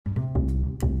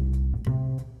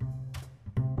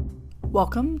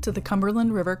Welcome to the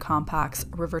Cumberland River Compact's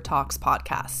River Talks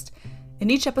podcast. In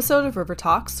each episode of River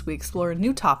Talks, we explore a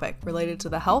new topic related to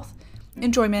the health,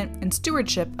 enjoyment, and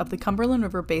stewardship of the Cumberland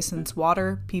River Basin's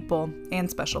water, people, and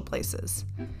special places.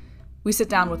 We sit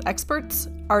down with experts,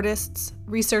 artists,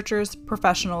 researchers,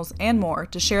 professionals, and more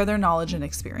to share their knowledge and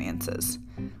experiences.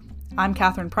 I'm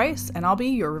Catherine Price, and I'll be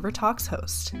your River Talks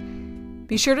host.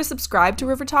 Be sure to subscribe to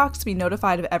River Talks to be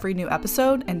notified of every new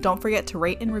episode, and don't forget to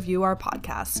rate and review our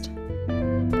podcast.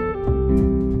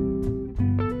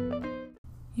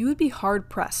 You would be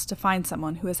hard-pressed to find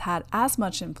someone who has had as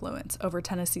much influence over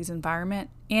Tennessee's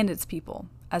environment and its people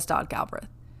as Dodd Galbraith.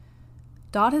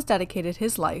 Dodd has dedicated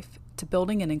his life to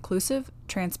building an inclusive,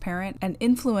 transparent, and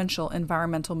influential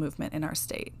environmental movement in our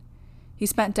state. He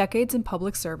spent decades in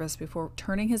public service before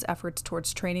turning his efforts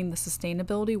towards training the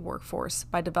sustainability workforce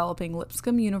by developing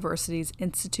Lipscomb University's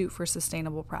Institute for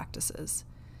Sustainable Practices.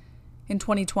 In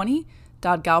 2020,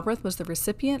 Dodd Galbraith was the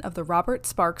recipient of the Robert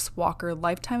Sparks Walker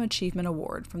Lifetime Achievement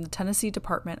Award from the Tennessee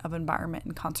Department of Environment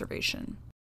and Conservation.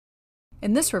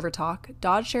 In this River Talk,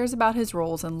 Dodd shares about his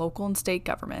roles in local and state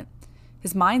government,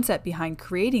 his mindset behind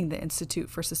creating the Institute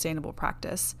for Sustainable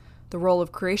Practice, the role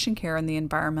of creation care in the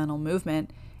environmental movement,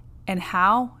 and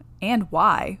how and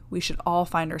why we should all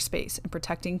find our space in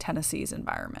protecting Tennessee's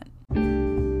environment.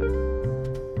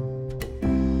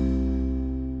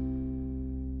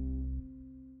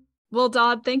 Well,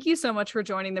 Dodd, thank you so much for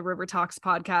joining the River Talks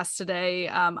podcast today.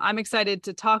 I'm excited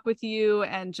to talk with you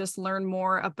and just learn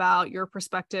more about your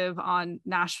perspective on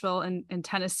Nashville and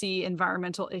Tennessee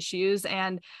environmental issues.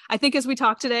 And I think as we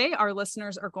talk today, our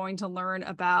listeners are going to learn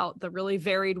about the really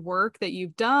varied work that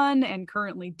you've done and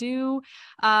currently do.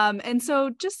 And so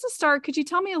just to start, could you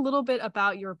tell me a little bit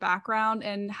about your background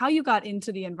and how you got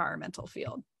into the environmental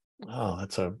field? Oh,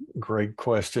 that's a great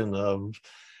question.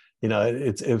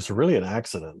 It was really an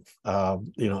accident.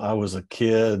 I was a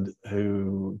kid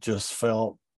who just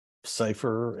felt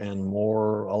safer and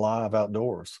more alive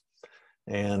outdoors.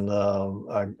 And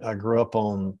I grew up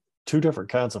on two different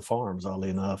kinds of farms,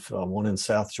 oddly enough, one in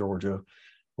South Georgia,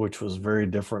 which was very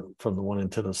different from the one in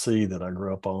Tennessee that I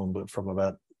grew up on. But from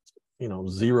about,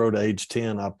 0 to age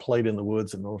 10, I played in the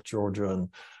woods in North Georgia and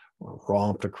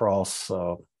romped across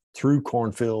through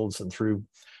cornfields and through.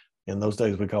 In those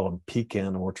days, we call them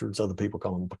pecan orchards. Other people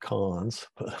call them pecans.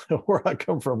 But where I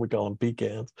come from, we call them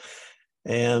pecans.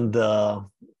 And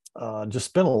just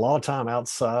spent a lot of time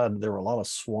outside. There were a lot of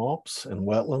swamps and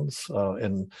wetlands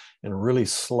and really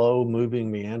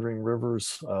slow-moving, meandering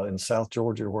rivers in South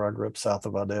Georgia, where I grew up, south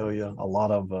of Idalia. A lot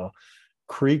of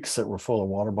creeks that were full of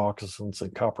water moccasins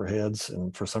and copperheads.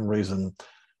 And for some reason,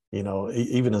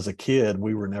 even as a kid,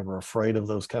 we were never afraid of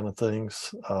those kind of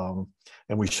things.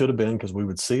 And we should have been, because we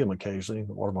would see them occasionally.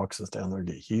 The water moccasins down there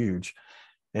get huge.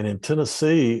 And in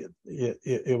Tennessee,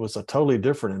 it was a totally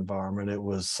different environment. It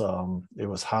was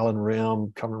Highland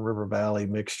Rim, Cumberland River Valley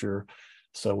mixture.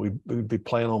 So we'd be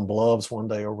playing on bluffs one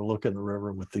day overlooking the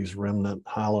river with these remnant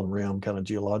Highland Rim kind of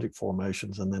geologic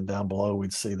formations. And then down below,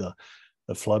 we'd see the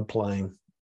floodplain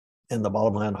and the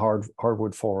bottomland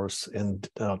hardwood forests and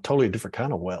totally different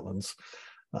kind of wetlands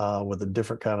with a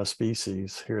different kind of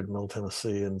species here in Middle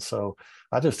Tennessee. And so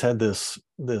I just had this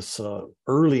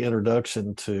early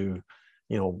introduction to,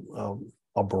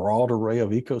 a broad array of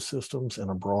ecosystems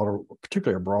and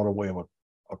particularly a broad array of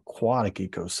aquatic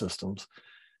ecosystems.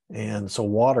 And so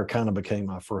water kind of became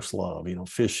my first love,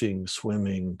 fishing,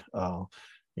 swimming,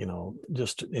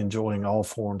 just enjoying all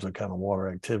forms of kind of water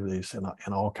activities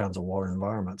and all kinds of water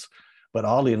environments. But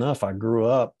oddly enough, I grew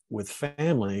up with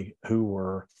family who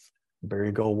were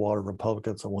Barry Goldwater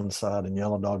Republicans on one side and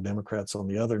Yellow Dog Democrats on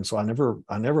the other. And so I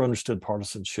never understood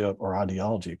partisanship or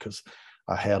ideology, because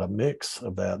I had a mix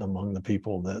of that among the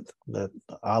people that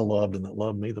I loved and that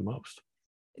loved me the most.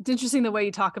 It's interesting the way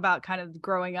you talk about kind of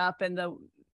growing up and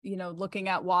looking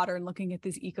at water and looking at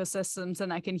these ecosystems.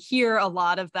 And I can hear a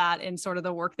lot of that in sort of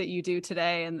the work that you do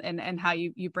today and how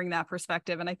you bring that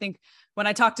perspective. And I think when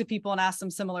I talk to people and ask them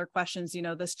similar questions,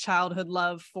 this childhood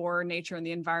love for nature and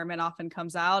the environment often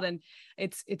comes out. And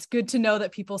it's good to know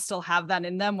that people still have that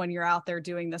in them when you're out there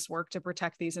doing this work to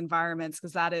protect these environments,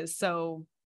 because that is so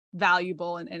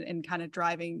valuable and kind of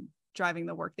driving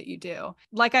the work that you do.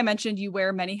 Like I mentioned, you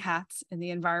wear many hats in the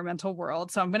environmental world.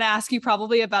 So I'm going to ask you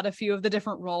probably about a few of the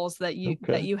different roles that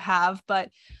you have, but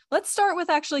let's start with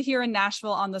actually here in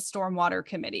Nashville on the Stormwater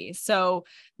Committee. So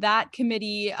that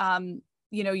committee,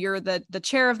 you're the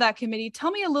chair of that committee.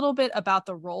 Tell me a little bit about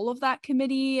the role of that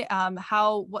committee,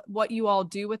 what you all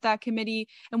do with that committee,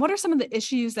 and what are some of the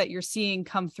issues that you're seeing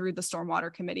come through the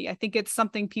Stormwater Committee? I think it's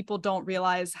something people don't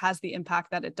realize has the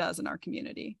impact that it does in our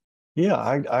community. Yeah,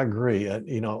 I agree. A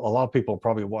lot of people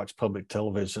probably watch public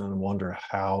television and wonder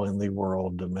how in the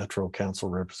world the Metro Council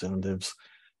representatives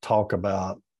talk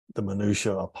about the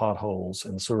minutia of potholes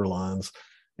and sewer lines.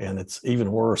 And it's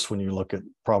even worse when you look at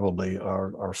probably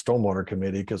our stormwater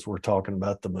committee, because we're talking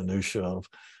about the minutia of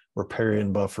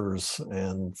riparian buffers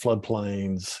and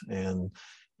floodplains and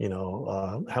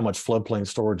how much floodplain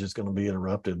storage is going to be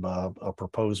interrupted by a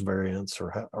proposed variance,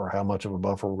 or how much of a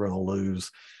buffer we're going to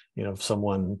lose. If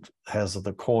someone has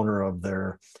the corner of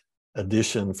their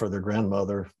addition for their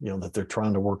grandmother, that they're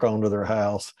trying to work onto their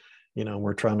house,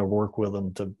 we're trying to work with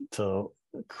them to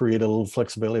create a little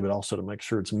flexibility, but also to make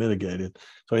sure it's mitigated.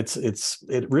 So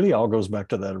it really all goes back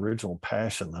to that original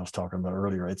passion that I was talking about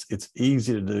earlier. It's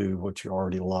easy to do what you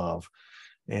already love.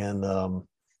 And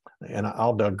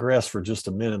I'll digress for just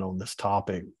a minute on this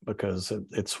topic, because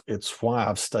it's why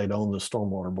I've stayed on the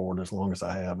Stormwater Board as long as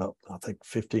I have, I think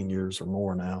 15 years or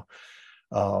more now.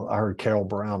 I heard Carol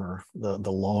Browner,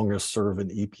 the longest serving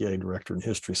EPA director in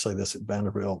history, say this at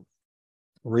Vanderbilt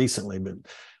recently. But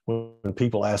when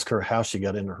people ask her how she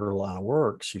got into her line of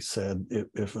work, she said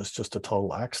it was just a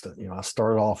total accident. I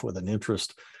started off with an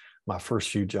interest. My first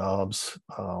few jobs,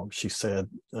 she said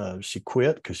she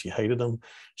quit because she hated them.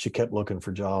 She kept looking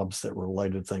for jobs that were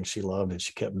related to things she loved, and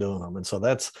she kept doing them. And so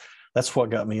that's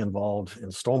what got me involved in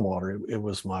stormwater. It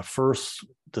was my first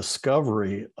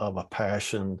discovery of a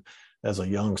passion as a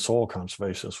young soil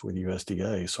conservationist with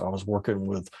USDA. So I was working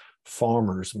with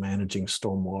farmers managing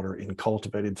stormwater in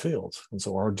cultivated fields. And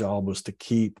so our job was to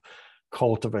keep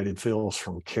cultivated fields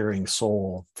from carrying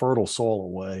fertile soil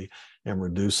away, and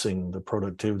reducing the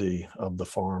productivity of the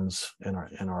farms in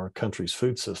our country's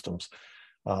food systems,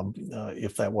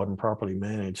 if that wasn't properly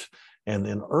managed. And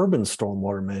in urban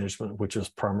stormwater management, which is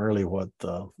primarily what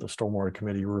the Stormwater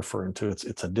Committee you're referring to,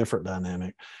 it's a different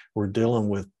dynamic. We're dealing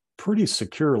with pretty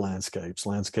secure landscapes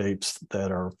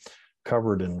that are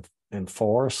covered in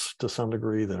forests to some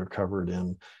degree, that are covered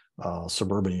in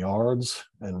suburban yards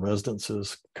and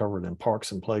residences, covered in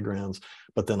parks and playgrounds,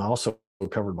 but then also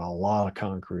covered by a lot of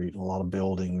concrete, a lot of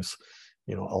buildings,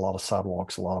 a lot of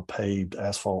sidewalks, a lot of paved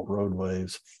asphalt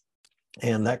roadways.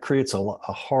 And that creates a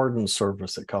hardened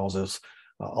surface that causes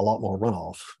a lot more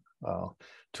runoff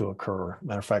to occur.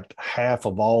 Matter of fact, half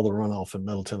of all the runoff in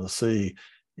Middle Tennessee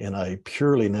in a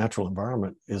purely natural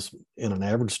environment in an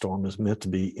average storm is meant to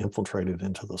be infiltrated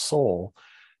into the soil.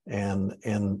 And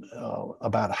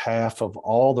about half of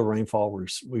all the rainfall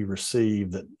we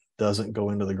receive that doesn't go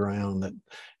into the ground,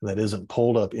 that isn't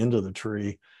pulled up into the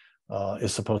tree,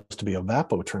 is supposed to be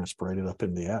evapotranspirated up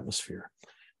in the atmosphere.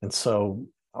 And so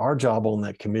our job on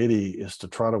that committee is to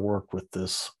try to work with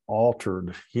this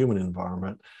altered human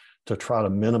environment to try to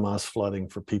minimize flooding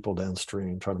for people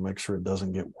downstream, try to make sure it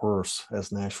doesn't get worse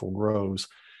as Nashville grows,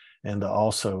 and to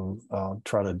also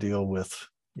try to deal with,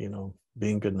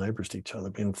 being good neighbors to each other,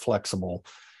 being flexible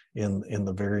in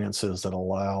the variances that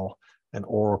allow an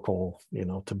Oracle,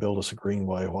 to build us a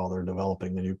greenway while they're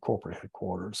developing the new corporate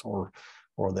headquarters, or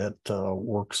that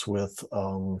works with,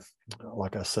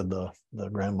 like I said, the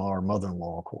grandma or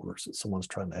mother-in-law quarters that someone's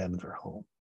trying to add to their home.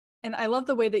 And I love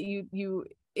the way that you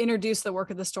introduce the work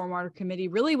of the Stormwater Committee,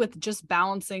 really with just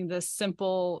balancing this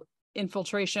simple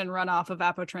infiltration, runoff,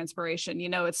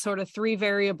 evapotranspiration. It's sort of three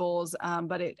variables,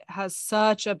 but it has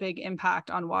such a big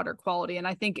impact on water quality. And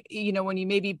I think,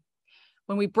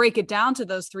 when we break it down to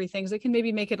those three things, it can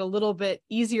maybe make it a little bit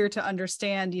easier to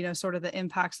understand, sort of the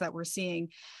impacts that we're seeing.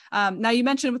 Now, you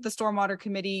mentioned with the Stormwater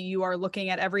Committee, you are looking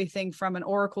at everything from an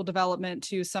Oracle development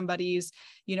to somebody's,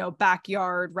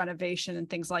 backyard renovation and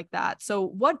things like that. So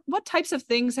what types of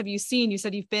things have you seen? You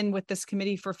said you've been with this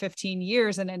committee for 15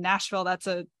 years, and in Nashville, that's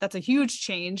a huge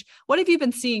change. What have you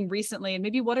been seeing recently? And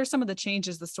maybe what are some of the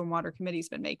changes the Stormwater Committee's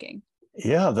been making?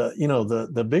 Yeah,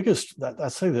 the biggest,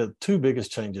 I'd say the two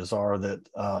biggest changes are that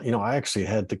I actually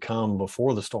had to come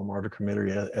before the Stormwater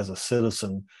Committee as a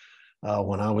citizen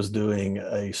when I was doing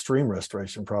a stream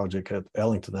restoration project at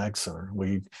Ellington Ag Center.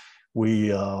 We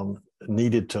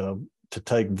needed to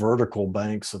take vertical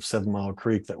banks of 7 Mile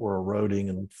Creek that were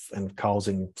eroding and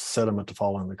causing sediment to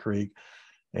fall in the creek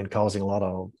and causing a lot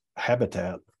of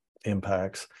habitat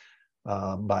impacts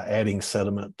by adding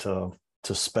sediment to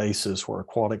spaces where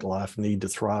aquatic life need to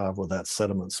thrive without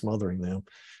sediment smothering them,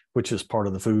 which is part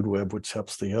of the food web, which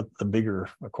helps the bigger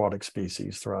aquatic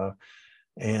species thrive.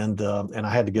 And I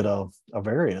had to get a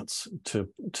variance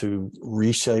to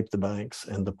reshape the banks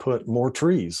and to put more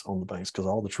trees on the banks, because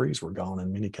all the trees were gone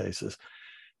in many cases.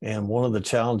 And one of the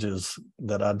challenges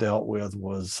that I dealt with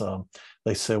was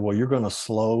they said, well, you're going to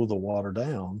slow the water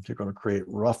down. You're going to create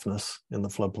roughness in the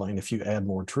floodplain if you add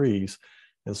more trees.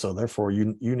 And so therefore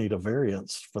you need a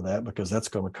variance for that, because that's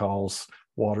going to cause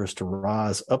waters to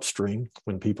rise upstream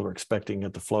when people are expecting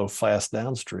it to flow fast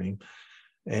downstream.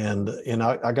 And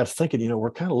I got to thinking,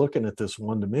 we're kind of looking at this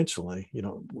one dimensionally,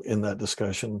 in that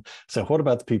discussion. So what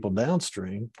about the people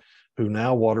downstream who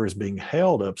now water is being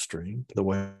held upstream the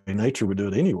way nature would do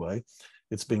it anyway?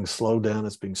 It's being slowed down,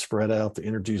 it's being spread out, the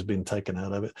energy is being taken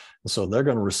out of it. And so they're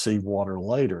going to receive water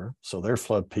later. So their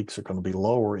flood peaks are going to be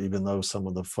lower, even though some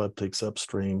of the flood peaks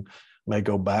upstream may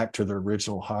go back to their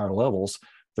original higher levels.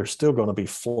 They're still going to be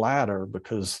flatter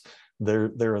because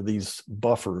there are these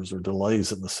buffers or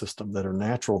delays in the system that are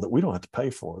natural that we don't have to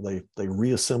pay for. They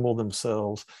reassemble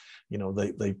themselves.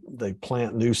 They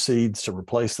plant new seeds to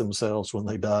replace themselves when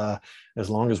they die, as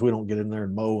long as we don't get in there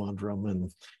and mow under them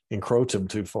and encroach them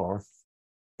too far.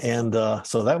 And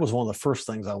so that was one of the first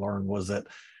things I learned, was that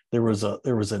there was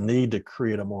a need to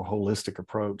create a more holistic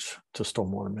approach to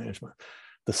stormwater management.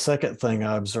 The second thing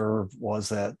I observed was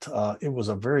that it was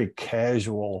a very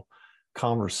casual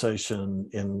conversation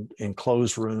in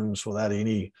closed rooms without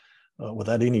any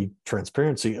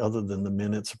transparency other than the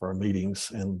minutes of our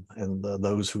meetings and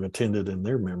those who attended in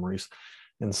their memories.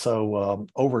 And so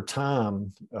over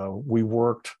time, we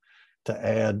worked to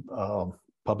add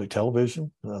public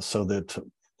television so that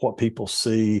what people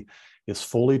see is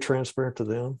fully transparent to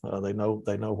them. They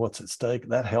know what's at stake.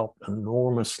 That helped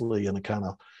enormously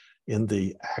in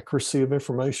the accuracy of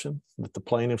information that the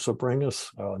plaintiffs would bring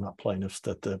us, not plaintiffs,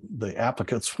 that the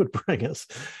applicants would bring us.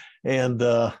 And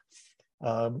a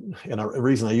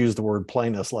reason I use the word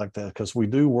plaintiffs like that, because we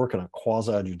do work in a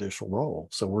quasi-judicial role.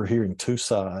 So we're hearing two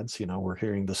sides. We're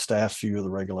hearing the staff's view of the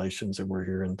regulations, and we're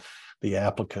hearing the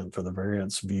applicant for the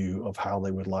variance view of how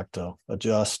they would like to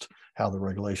adjust how the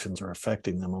regulations are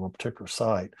affecting them on a particular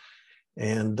site.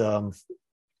 And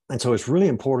so it's really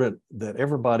important that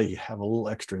everybody have a little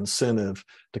extra incentive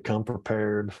to come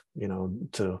prepared,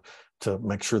 to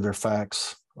make sure their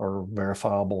facts are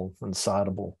verifiable and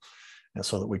citable, and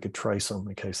so that we could trace them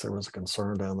in case there was a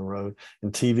concern down the road.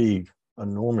 And TV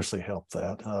enormously helped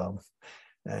that.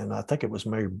 And I think it was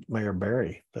Mayor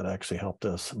Berry that actually helped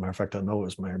us. As a matter of fact, I know it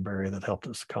was Mayor Berry that helped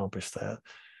us accomplish that.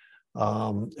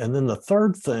 And then the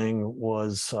third thing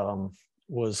was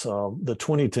the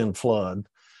 2010 flood.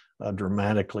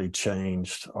 Dramatically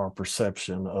changed our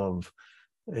perception of,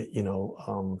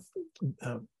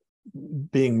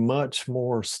 being much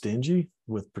more stingy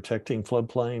with protecting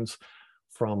floodplains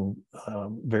from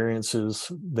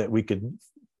variances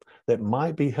that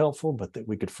might be helpful, but that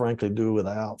we could frankly do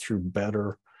without through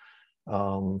better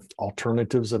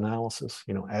alternatives analysis.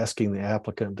 Asking the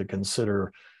applicant to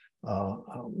consider,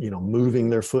 moving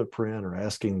their footprint, or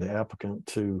asking the applicant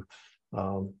to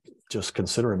just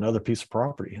consider another piece of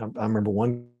property. I remember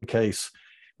one case,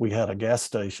 we had a gas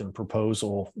station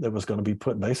proposal that was going to be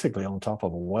put basically on top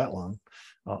of a wetland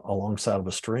alongside of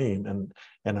a stream.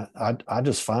 And I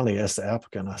just finally asked the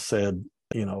applicant, I said,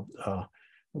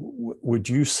 would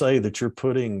you say that you're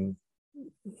putting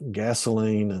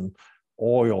gasoline and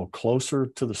oil closer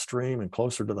to the stream and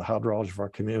closer to the hydrology of our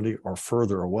community, or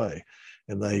further away?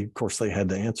 And of course, they had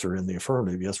to answer in the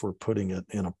affirmative. Yes, we're putting it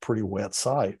in a pretty wet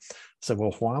site. I said,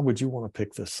 well, why would you want to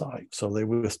pick this site? So they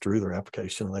withdrew their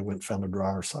application and they went and found a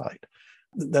drier site.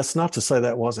 That's not to say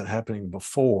that wasn't happening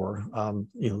before.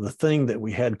 The thing that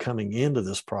we had coming into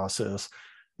this process,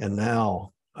 and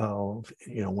now,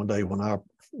 one day when I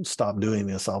stop doing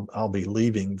this, I'll be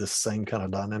leaving this same kind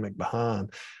of dynamic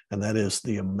behind, and that is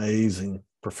the amazing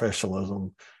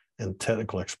professionalism and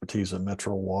technical expertise of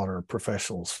Metro Water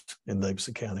professionals in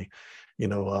Davidson County.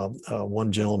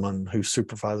 One gentleman who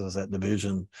supervises that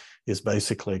division is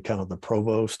basically kind of the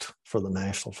provost for the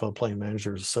National Floodplain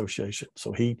Managers Association.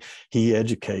 So he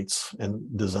educates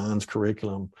and designs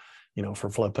curriculum, for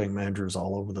floodplain managers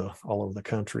all over the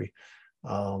country.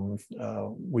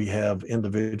 We have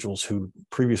individuals who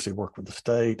previously worked with the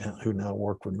state who now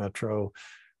work with Metro.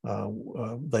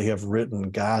 They have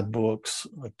written guidebooks,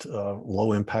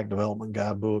 low impact development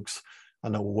guidebooks. I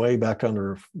know way back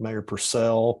under Mayor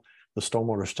Purcell, the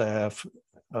stormwater staff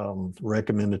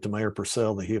recommended to Mayor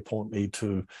Purcell that he appoint me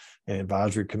to an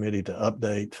advisory committee to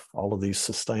update all of these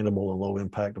sustainable and low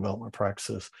impact development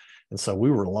practices. And so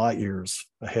we were light years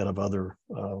ahead of other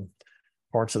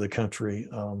parts of the country.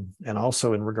 And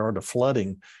also in regard to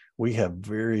flooding, we have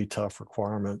very tough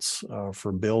requirements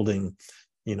for building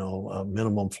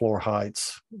minimum floor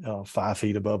heights 5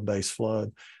 feet above base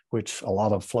flood, which a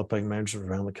lot of floodplain managers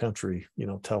around the country,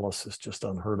 tell us is just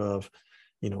unheard of,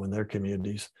 in their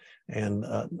communities. And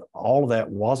all of that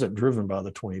wasn't driven by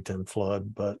the 2010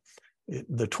 flood, but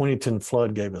the 2010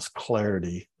 flood gave us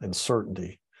clarity and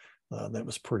certainty that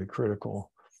was pretty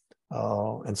critical.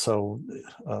 And so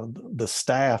the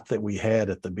staff that we had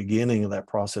at the beginning of that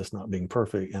process not being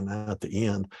perfect and at the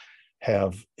end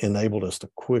have enabled us to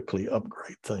quickly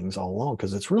upgrade things all along,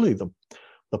 because it's really the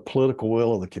political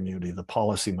will of the community, the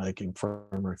policymaking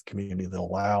framework of the community that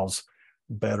allows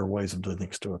better ways of doing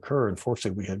things to occur. And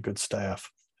fortunately, we had good staff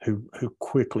who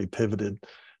quickly pivoted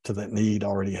to that need,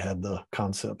 already had the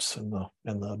concepts and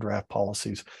the draft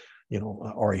policies,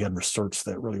 already had researched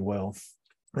that really well.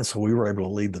 And so we were able to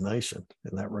lead the nation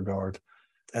in that regard.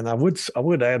 And I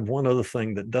would add one other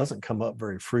thing that doesn't come up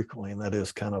very frequently, and that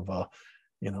is kind of a,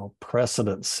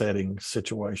 precedent setting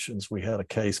situations. We had a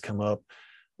case come up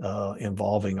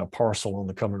involving a parcel on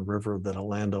the Cumberland River that a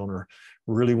landowner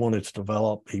really wanted to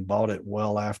develop. He bought it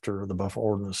well after the buffer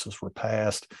ordinances were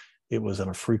passed. It was in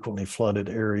a frequently flooded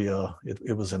area.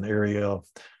 It was an area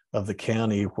of the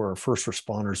county where first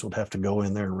responders would have to go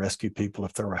in there and rescue people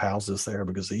if there were houses there,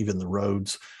 because even the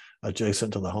roads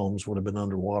adjacent to the homes would have been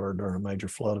underwater during a major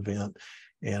flood event.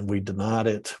 And we denied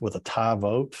it with a tie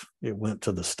vote. It went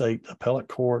to the state appellate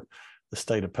court. The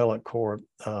state appellate court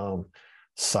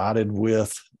sided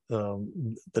with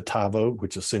the tie vote,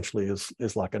 which essentially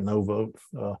is like a no vote.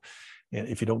 And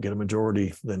if you don't get a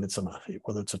majority, then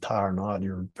whether it's a tie or not,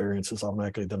 your variance is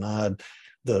automatically denied.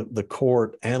 The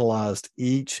court analyzed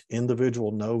each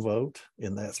individual no vote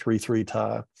in that 3-3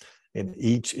 tie, and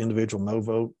each individual no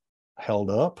vote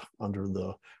held up under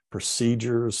the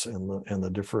procedures and the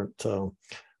different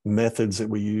methods that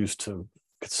we use to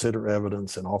consider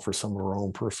evidence and offer some of our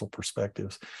own personal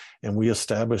perspectives. And we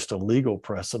established a legal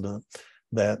precedent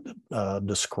that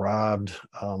described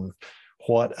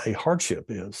what a hardship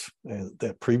is, and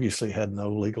that previously had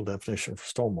no legal definition for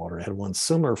stormwater. It had one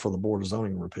similar for the Board of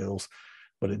Zoning Appeals,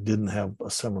 but it didn't have a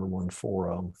similar one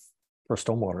for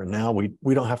stormwater. And now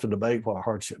we don't have to debate what a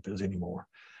hardship is anymore.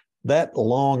 That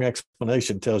long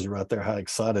explanation tells you right there how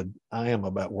excited I am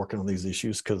about working on these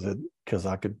issues, because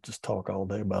I could just talk all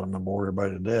day about them and bore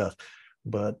everybody to death.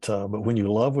 But when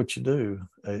you love what you do,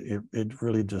 it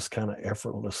really just kind of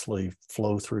effortlessly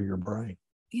flow through your brain.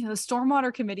 The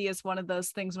Stormwater Committee is one of those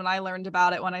things. When I learned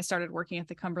about it, when I started working at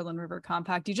the Cumberland River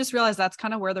Compact, you just realize that's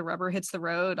kind of where the rubber hits the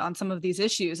road on some of these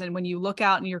issues. And when you look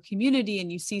out in your community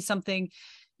and you see something,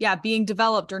 being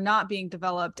developed or not being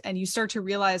developed, and you start to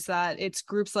realize that it's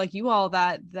groups like you all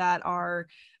that are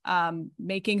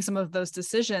making some of those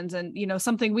decisions. And,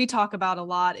 something we talk about a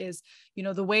lot is,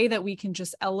 the way that we can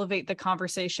just elevate the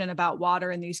conversation about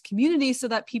water in these communities so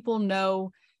that people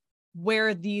know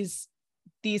where these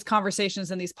conversations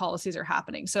and these policies are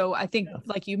happening. So I think,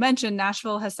 like you mentioned,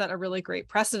 Nashville has set a really great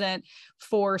precedent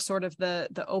for sort of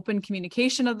the open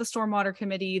communication of the Stormwater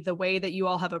Committee, the way that you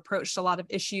all have approached a lot of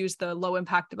issues. The low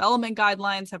impact development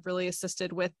guidelines have really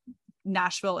assisted with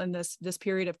Nashville in this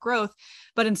period of growth.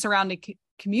 But in surrounding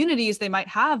communities,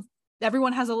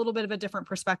 everyone has a little bit of a different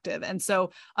perspective. And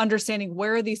so understanding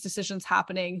where are these decisions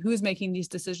happening, who's making these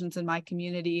decisions in my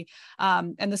community.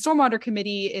 And the Stormwater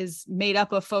Committee is made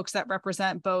up of folks that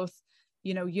represent both,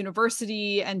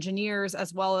 university engineers,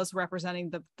 as well as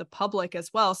representing the public as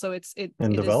well. So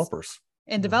developers.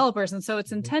 And developers. And so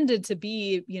it's intended to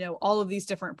be, all of these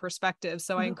different perspectives.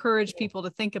 So I encourage people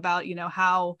to think about,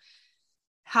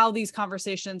 how these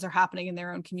conversations are happening in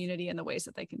their own community and the ways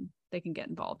that they can get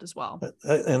involved as well.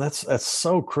 And that's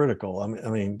so critical. I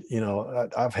mean,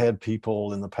 I've had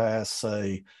people in the past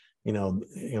say,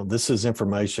 this is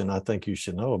information I think you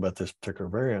should know about this particular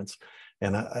variance.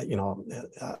 And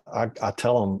I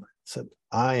tell them,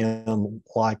 I am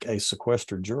like a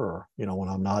sequestered juror, when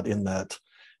I'm not in that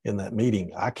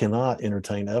meeting. I cannot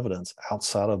entertain evidence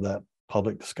outside of that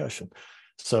public discussion.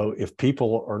 So if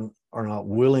people are not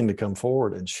willing to come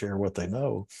forward and share what they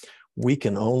know, we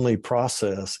can only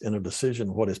process in a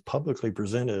decision what is publicly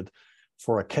presented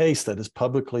for a case that is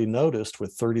publicly noticed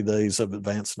with 30 days of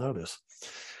advance notice.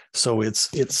 So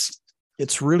it's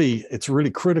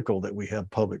really critical that we have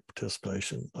public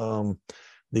participation.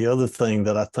 The other thing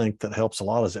that I think that helps a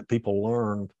lot is that people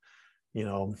learn,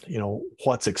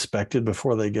 what's expected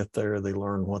before they get there. They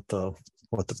learn what the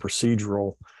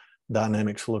procedural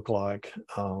dynamics look like.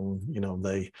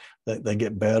 They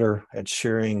get better at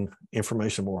sharing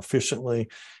information more efficiently.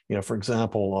 For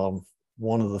example,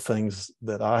 one of the things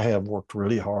that I have worked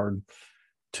really hard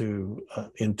to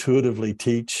intuitively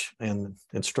teach and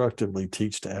instructively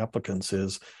teach to applicants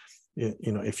is,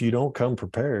 if you don't come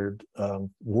prepared,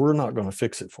 we're not going to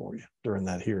fix it for you during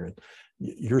that hearing.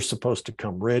 You're supposed to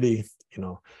come ready.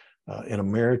 In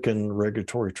American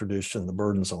regulatory tradition, the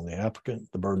burden's on the applicant,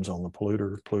 the burden's on the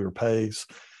polluter pays.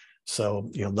 So,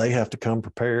 they have to come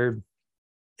prepared,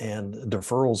 and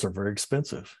deferrals are very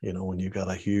expensive. When you've got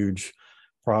a huge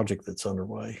project that's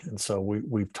underway. And so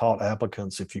we've taught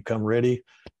applicants, if you come ready,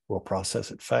 we'll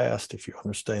process it fast. If you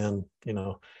understand,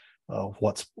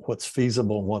 what's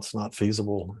feasible and what's not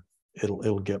feasible,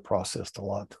 it'll get processed a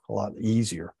lot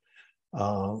easier.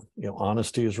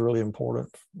 Honesty is really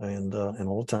important, and a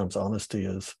lot of times honesty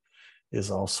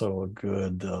is also a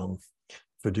good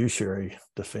fiduciary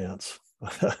defense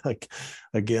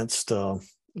against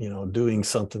doing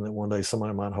something that one day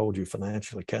somebody might hold you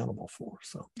financially accountable for.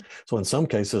 So in some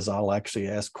cases, I'll actually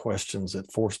ask questions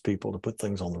that force people to put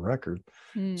things on the record,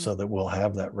 so that we'll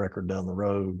have that record down the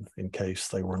road in case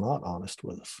they were not honest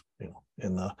with us.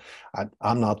 And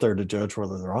I'm not there to judge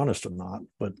whether they're honest or not,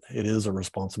 but it is a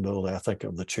responsibility, I think,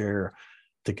 of the chair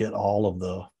to get all of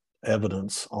the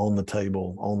evidence on the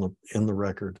table, in the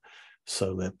record,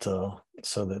 so that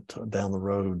down the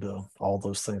road, all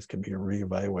those things can be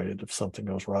reevaluated if something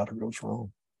goes right or goes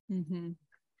wrong. Mm-hmm.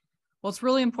 Well, it's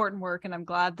really important work, and I'm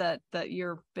glad that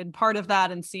you've been part of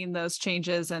that and seen those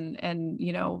changes. And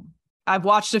I've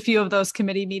watched a few of those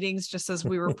committee meetings just as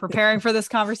we were preparing for this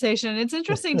conversation. It's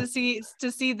interesting to see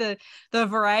the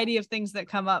variety of things that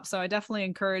come up. So I definitely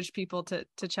encourage people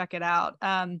to check it out.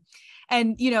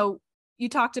 You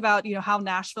talked about, how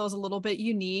Nashville is a little bit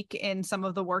unique in some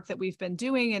of the work that we've been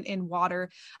doing in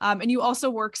water. And you also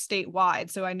work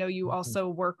statewide. So I know you also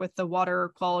work with the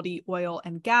Water Quality Oil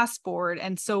and Gas Board.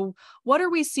 And so what are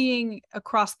we seeing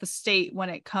across the state when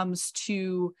it comes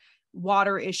to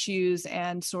water issues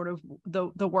and sort of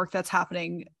the work that's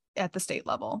happening at the state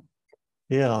level?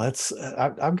 Yeah,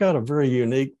 I've got a very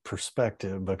unique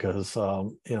perspective because,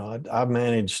 I've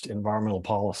managed environmental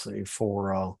policy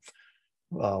for,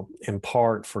 in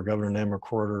part for Governor Ned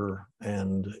McWhorter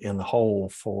and in the whole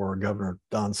for Governor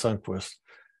Don Sundquist.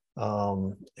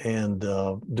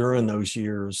 During those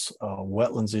years,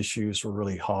 wetlands issues were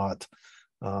really hot.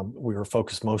 We were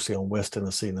focused mostly on West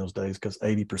Tennessee in those days because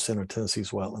 80% of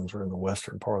Tennessee's wetlands are in the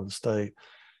western part of the state.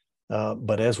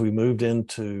 But as we moved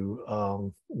into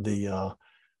the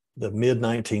mid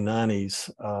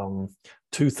 1990s,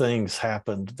 two things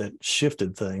happened that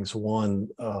shifted things. One,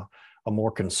 a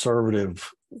more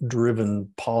conservative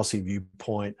driven policy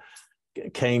viewpoint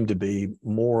came to be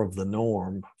more of the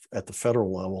norm at the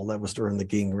federal level. That was during the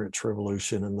Gingrich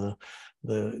Revolution and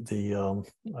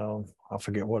I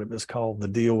forget what it was called, the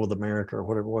deal with America or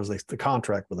whatever it was, the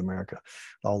contract with America,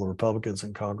 all the Republicans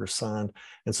in Congress signed.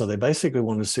 And so they basically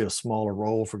wanted to see a smaller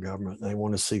role for government. They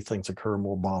wanted to see things occur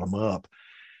more bottom up.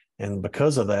 And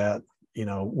because of that,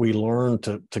 we learned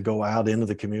to go out into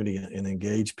the community and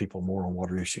engage people more on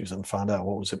water issues and find out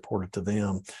what was important to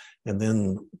them, and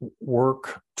then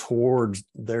work towards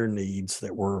their needs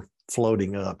that were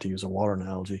floating up, to use a water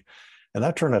analogy. And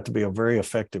that turned out to be a very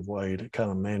effective way to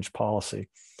kind of manage policy.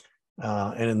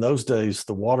 And in those days,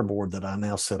 the water board that I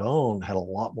now sit on had a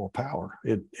lot more power.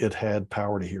 It had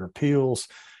power to hear appeals.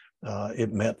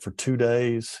 It met for 2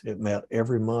 days. It met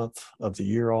every month of the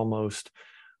year almost.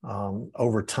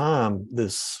 Over time,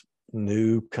 this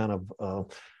new kind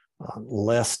of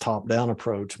less top-down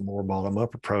approach, more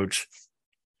bottom-up approach,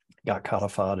 got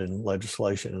codified in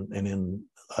legislation and in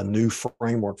a new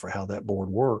framework for how that board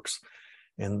works.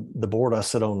 And the board I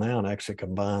sit on now actually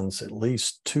combines at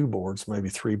least 2 boards, maybe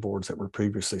 3 boards that were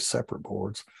previously separate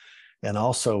boards. And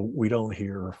also, we don't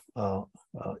hear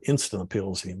instant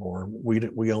appeals anymore.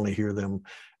 We only hear them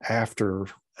after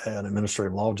an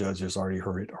administrative law judge has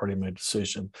already made a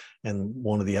decision, and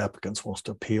one of the applicants wants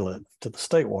to appeal it to the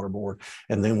state water board,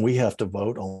 and then we have to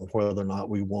vote on whether or not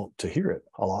we want to hear it.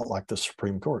 A lot like the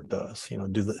Supreme Court does. We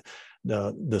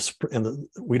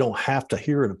don't have to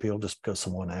hear an appeal just because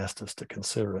someone asked us to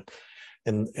consider it,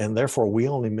 and therefore we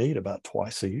only meet about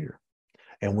twice a year,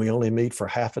 and we only meet for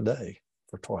half a day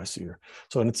for twice a year.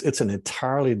 So it's an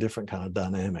entirely different kind of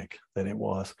dynamic than it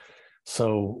was.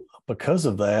 So because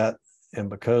of that, and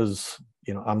because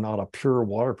I'm not a pure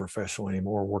water professional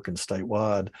anymore working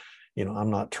statewide, I'm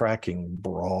not tracking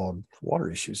broad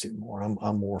water issues anymore.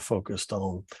 I'm more focused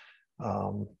on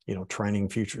training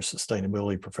future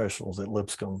sustainability professionals at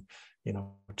Lipscomb,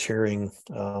 chairing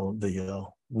the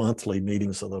monthly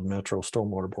meetings of the Metro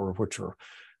Stormwater Board, which are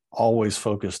always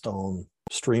focused on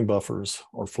stream buffers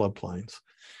or floodplains,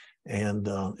 and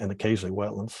occasionally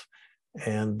wetlands.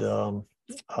 And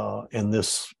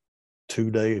this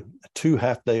 2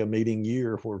 half-day a meeting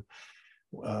year where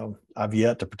I've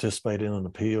yet to participate in an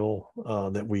appeal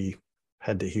that we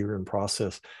had to hear and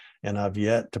process, and I've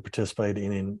yet to participate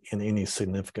in any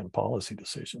significant policy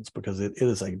decisions because it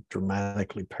is a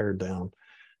dramatically pared down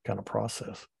kind of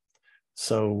process.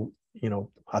 So,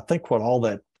 I think what all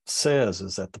that says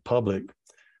is that the public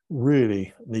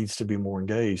really needs to be more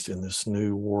engaged in this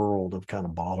new world of kind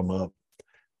of bottom up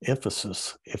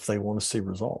emphasis if they want to see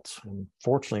results. And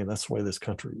fortunately, that's the way this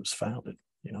country was founded.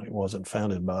 It wasn't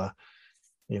founded by,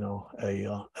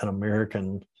 an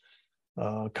American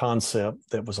concept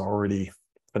that was already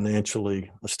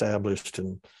financially established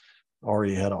and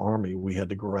already had an army. We had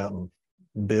to go out and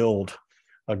build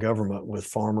a government with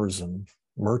farmers and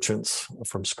merchants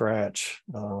from scratch,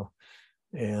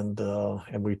 and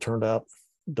we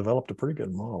developed a pretty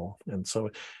good model. And so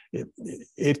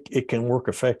it can work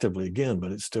effectively again,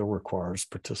 but it still requires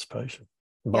participation.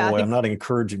 By the way, I'm not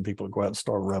encouraging people to go out and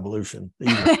start a revolution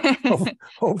either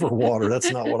over water. That's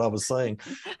not what I was saying.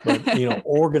 But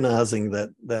organizing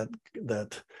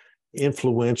that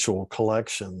influential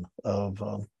collection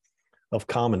of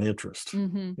common interest.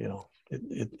 Mm-hmm.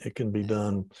 It can be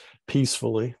done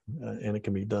peacefully, and it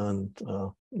can be done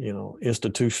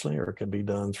institutionally, or it can be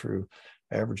done through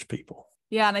average people.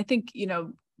 Yeah, and I think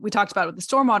we talked about it with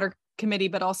the Stormwater Committee,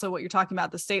 but also what you're talking about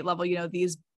at the state level.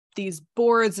 These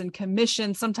boards and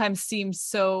commissions sometimes seem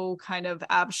so kind of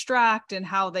abstract in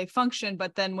how they function,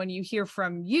 but then when you hear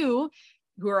from you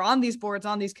who are on these boards,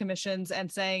 on these commissions,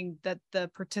 and saying that the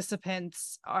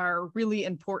participants are really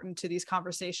important to these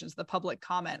conversations, the public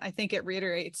comment, I think it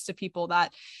reiterates to people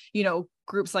that,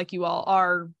 groups like you all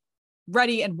are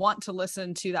ready and want to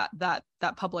listen to that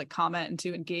public comment and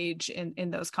to engage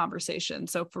in those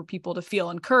conversations. So for people to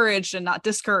feel encouraged and not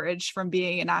discouraged from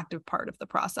being an active part of the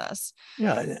process.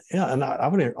 Yeah. And I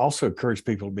would also encourage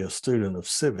people to be a student of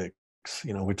civics,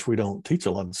 which we don't teach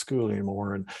a lot in school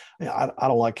anymore. And I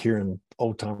don't like hearing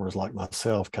old timers like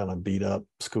myself kind of beat up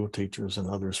school teachers and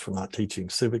others for not teaching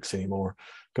civics anymore,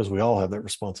 because we all have that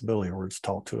responsibility, whether it's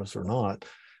taught to us or not.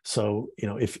 So,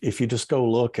 if you just go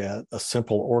look at a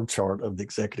simple org chart of the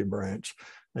executive branch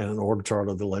and an org chart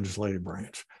of the legislative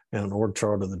branch and an org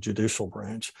chart of the judicial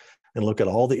branch, and look at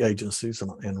all the agencies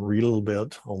and read a little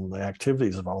bit on the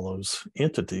activities of all those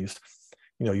entities,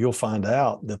 you'll find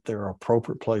out that there are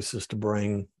appropriate places to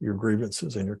bring your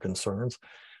grievances and your concerns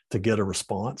to get a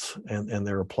response. And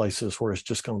there are places where it's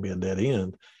just going to be a dead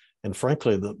end. And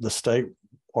frankly, the State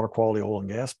Water Quality Oil and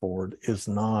Gas Board is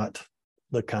not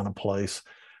the kind of place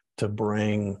to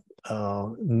bring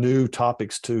new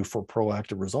topics for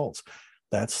proactive results.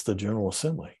 That's the General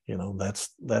Assembly. That's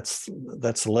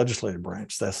the legislative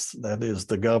branch. That is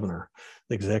the governor,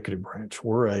 the executive branch.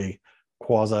 We're a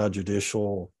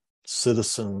quasi-judicial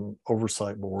citizen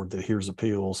oversight board that hears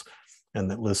appeals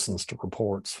and that listens to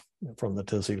reports from the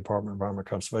Tennessee Department of Environmental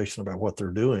Conservation about what they're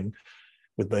doing,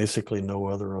 with basically no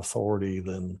other authority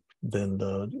than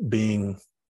being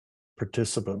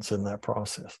participants in that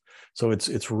process. So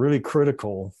it's really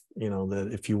critical, that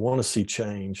if you want to see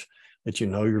change, that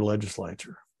your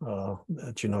legislature,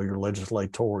 that your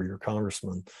legislator, your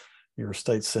congressman, your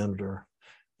state senator.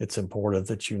 It's important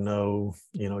that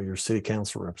your city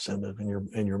council representative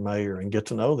and your mayor, and get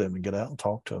to know them and get out and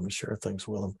talk to them and share things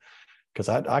with them. Because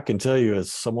I can tell you,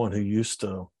 as someone who used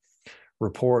to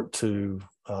report to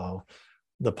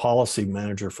the policy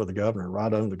manager for the governor,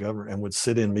 right under the governor, and would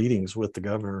sit in meetings with the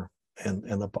governor and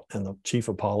the chief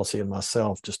of policy and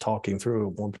myself, just talking through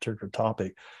one particular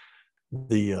topic,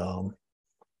 the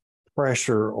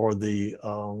pressure or the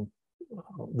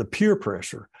peer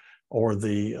pressure or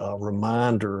the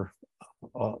reminder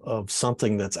of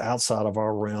something that's outside of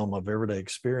our realm of everyday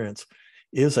experience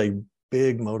is a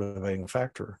big motivating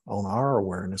factor on our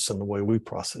awareness and the way we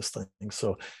process things.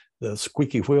 So the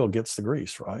squeaky wheel gets the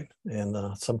grease, right? And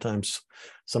sometimes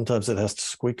it has to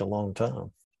squeak a long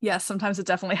time. Yes, sometimes it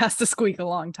definitely has to squeak a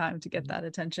long time to get that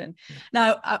attention.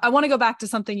 Now, I want to go back to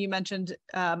something you mentioned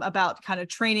about kind of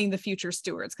training the future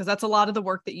stewards, because that's a lot of the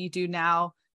work that you do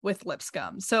now with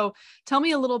Lipscomb. So tell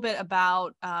me a little bit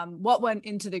about what went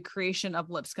into the creation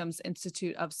of Lipscomb's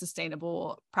Institute of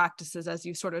Sustainable Practices as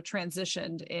you sort of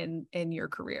transitioned in your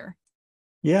career.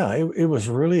 Yeah, it was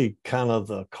really kind of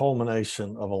the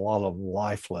culmination of a lot of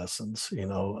life lessons.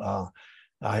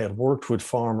 I had worked with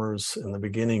farmers in the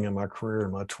beginning of my career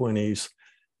in my 20s,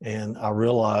 and I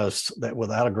realized that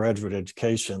without a graduate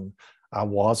education, I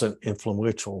wasn't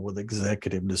influential with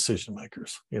executive decision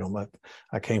makers.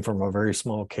 I came from a very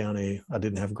small county. I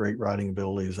didn't have great writing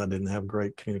abilities. I didn't have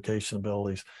great communication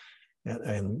abilities,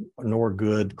 and nor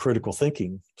good critical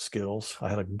thinking skills. I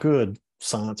had a good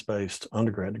science-based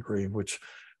undergrad degree, which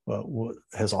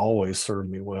has always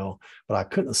served me well, but I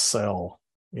couldn't sell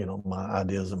my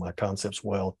ideas and my concepts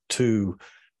well to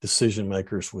decision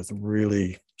makers with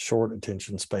really short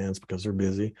attention spans, because they're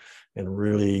busy, and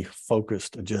really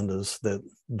focused agendas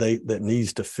that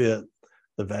needs to fit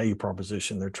the value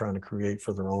proposition they're trying to create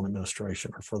for their own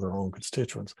administration or for their own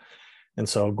constituents. And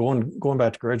so going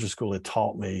back to graduate school, it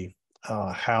taught me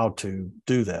how to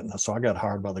do that. And so I got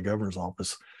hired by the governor's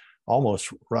office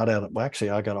almost right out of, well,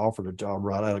 actually, I got offered a job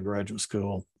right out of graduate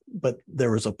school. But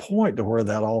there was a point to where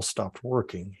that all stopped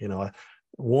working.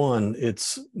 One,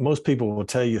 it's most people will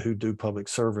tell you who do public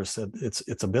service that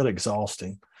it's a bit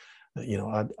exhausting.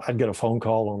 I'd get a phone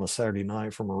call on a Saturday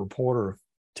night from a reporter,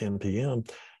 10 p.m.,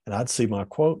 and I'd see my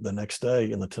quote the next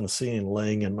day in the Tennessean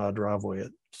laying in my driveway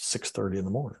at 6:30 in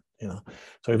the morning.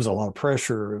 So it was a lot of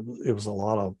pressure. It was a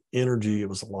lot of energy. It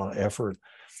was a lot of effort.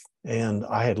 And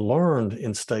I had learned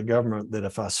in state government that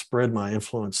if I spread my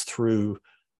influence through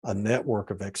a network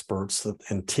of experts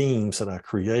and teams that I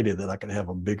created, that I could have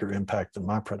a bigger impact than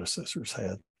my predecessors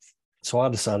had. So I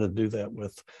decided to do that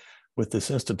with this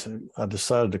institute. I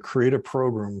decided to create a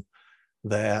program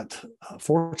that,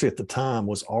 fortunately at the time,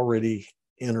 was already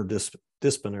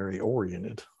interdisciplinary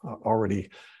oriented, already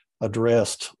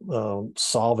addressed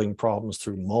solving problems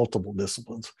through multiple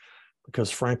disciplines.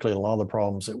 Because frankly, a lot of the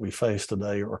problems that we face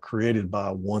today are created by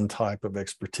one type of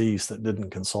expertise that didn't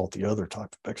consult the other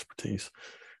type of expertise.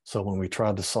 So when we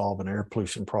tried to solve an air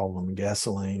pollution problem in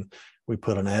gasoline, we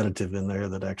put an additive in there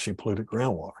that actually polluted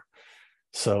groundwater.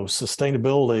 So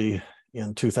sustainability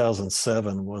in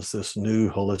 2007 was this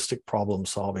new holistic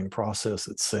problem-solving process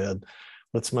that said,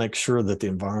 let's make sure that the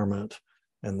environment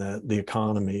and that the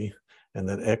economy and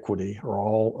that equity are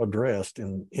all addressed in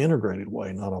an integrated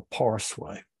way, not a parsed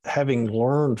way. Having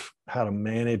learned how to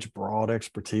manage broad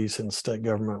expertise in state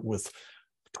government with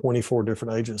 24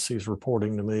 different agencies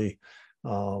reporting to me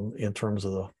in terms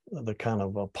of the kind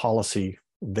of policy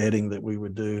vetting that we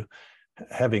would do,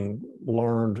 having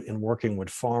learned in working with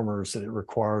farmers that it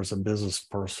requires a business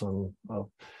person, an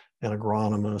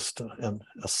agronomist, and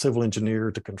a civil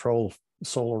engineer to control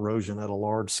soil erosion at a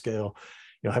large scale.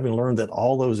 Having learned that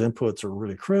all those inputs are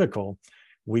really critical,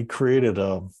 we created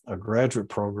a graduate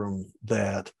program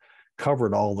that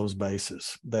covered all those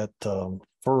bases. That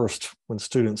first, when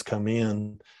students come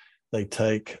in, they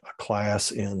take a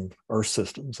class in earth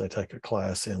systems, they take a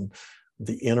class in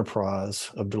the enterprise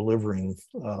of delivering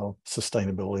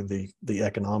sustainability, the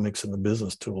economics and the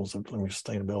business tools of delivering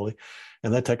sustainability,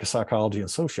 and they take a psychology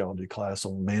and sociology class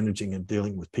on managing and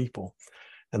dealing with people.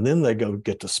 And then they go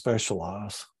get to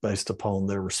specialize based upon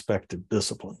their respective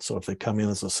discipline. So if they come in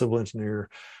as a civil engineer,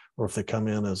 or if they come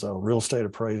in as a real estate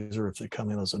appraiser, if they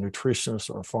come in as a nutritionist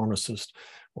or a pharmacist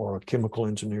or a chemical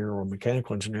engineer or a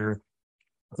mechanical engineer,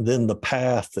 then the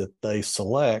path that they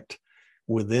select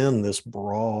within this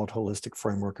broad holistic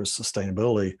framework of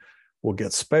sustainability will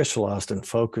get specialized and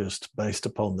focused based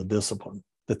upon the discipline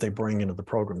that they bring into the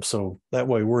program. So that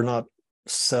way we're not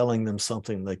selling them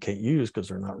something they can't use because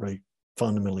they're not really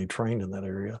fundamentally trained in that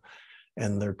area,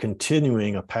 and they're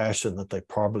continuing a passion that they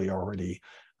probably already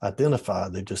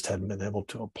identified. They just hadn't been able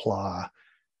to apply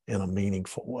in a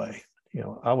meaningful way.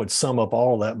 I would sum up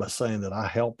all of that by saying that I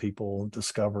help people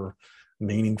discover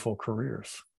meaningful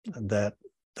careers that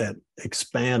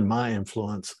expand my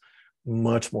influence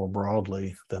much more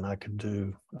broadly than I could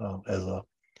do as a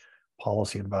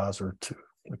policy advisor to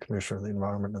the Commissioner of the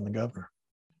Environment and the Governor.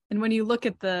 And when you look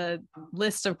at the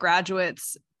list of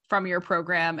graduates from your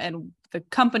program and the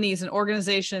companies and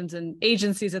organizations and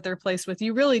agencies that they're placed with,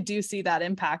 you really do see that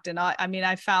impact. And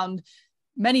I found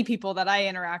many people that I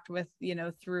interact with,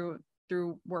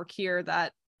 through work here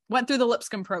that went through the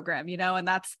Lipscomb program, and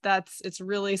it's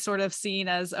really sort of seen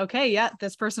as, okay, yeah,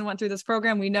 this person went through this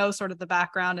program. We know sort of the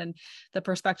background and the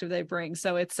perspective they bring.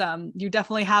 So it's, you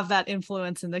definitely have that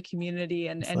influence in the community,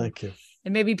 and Thank you.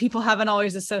 And maybe people haven't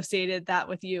always associated that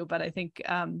with you, but I think,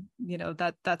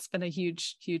 that's been a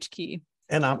huge, huge key.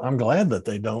 And I'm glad that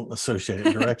they don't associate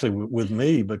it directly with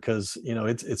me, because,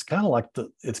 it's kind of like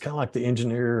the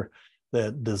engineer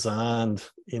that designed,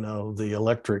 the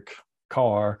electric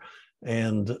car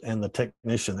and the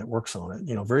technician that works on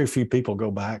it. Very few people go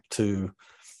back to,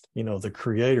 the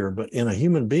creator, but in a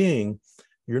human being,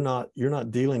 you're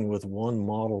not dealing with one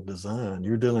model design.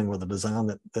 You're dealing with a design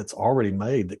that's already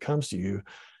made, that comes to you.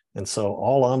 And so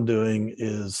all I'm doing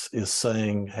is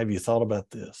saying, have you thought about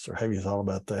this, or have you thought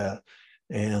about that?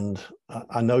 And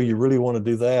I know you really want to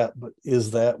do that, but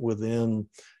is that within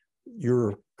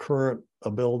your current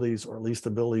abilities, or at least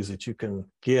abilities that you can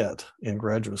get in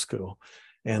graduate school?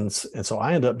 And so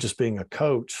I end up just being a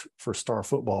coach for star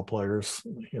football players,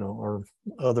 or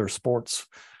other sports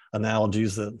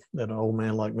analogies that an old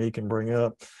man like me can bring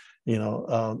up.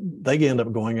 They end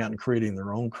up going out and creating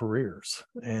their own careers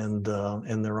and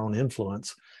their own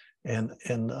influence. And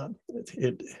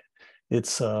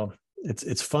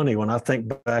it's funny when I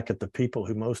think back at the people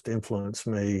who most influenced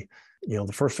me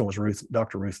The first one was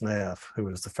Dr. Ruth Neff, who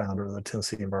was the founder of the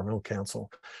Tennessee Environmental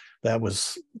Council. It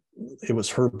was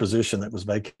her position that was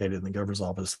vacated in the governor's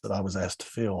office that I was asked to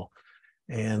fill.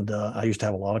 And I used to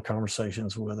have a lot of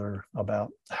conversations with her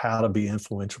about how to be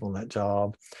influential in that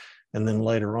job. And then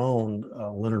later on,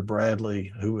 Leonard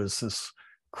Bradley, who was this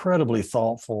incredibly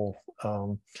thoughtful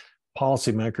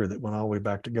policymaker that went all the way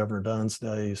back to Governor Dunn's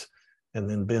days, and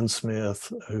then Ben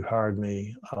Smith, who hired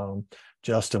me.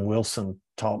 Justin Wilson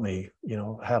taught me,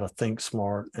 how to think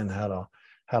smart and how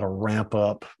to ramp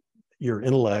up your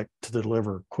intellect to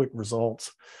deliver quick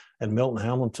results. And Milton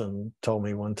Hamilton told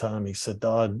me one time, he said,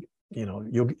 Dodd,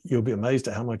 you'll be amazed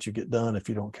at how much you get done if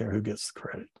you don't care who gets the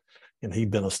credit. And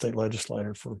he'd been a state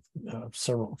legislator for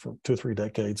 2 or 3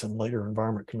 decades, and later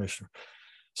environment commissioner.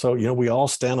 So, we all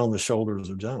stand on the shoulders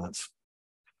of giants.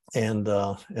 And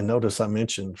notice I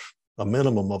mentioned a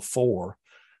minimum of 4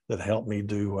 that helped me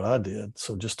do what I did.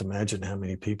 So just imagine how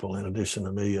many people, in addition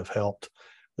to me, have helped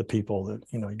the people that,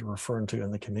 you're referring to in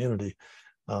the community.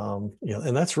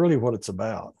 And that's really what it's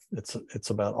about. It's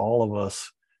about all of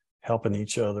us helping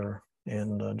each other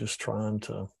and just trying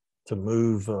to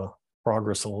move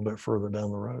progress a little bit further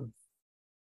down the road.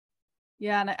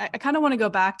 Yeah, and I kind of want to go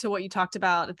back to what you talked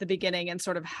about at the beginning and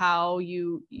sort of how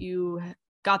you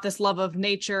got this love of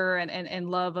nature and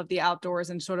love of the outdoors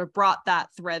and sort of brought that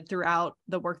thread throughout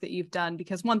the work that you've done.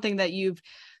 Because one thing that you've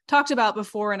talked about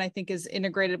before, and I think is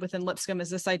integrated within Lipscomb,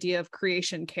 is this idea of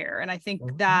creation care. And I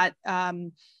think that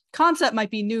concept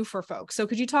might be new for folks. So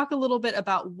could you talk a little bit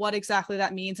about what exactly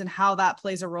that means and how that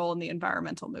plays a role in the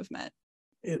environmental movement?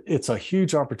 It's a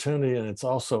huge opportunity, and it's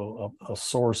also a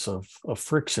source of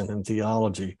friction in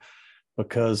theology,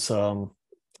 because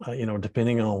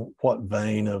depending on what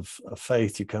vein of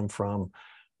faith you come from,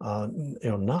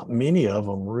 not many of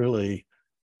them really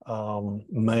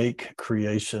make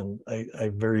creation a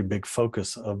very big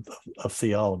focus of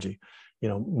theology.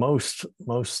 Most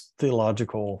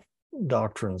theological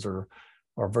doctrines are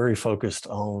very focused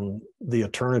on the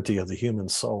eternity of the human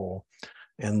soul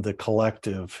and the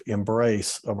collective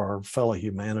embrace of our fellow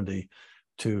humanity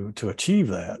to achieve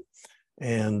that.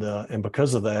 And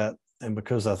because of that, and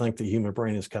because I think the human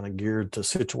brain is kind of geared to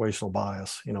situational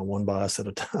bias, one bias at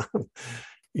a time,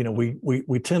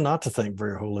 we tend not to think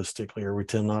very holistically, or we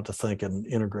tend not to think in an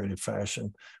integrated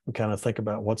fashion. We kind of think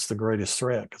about what's the greatest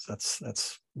threat, because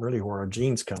that's really where our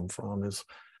genes come from, is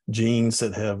genes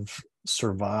that have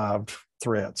survived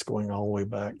threats going all the way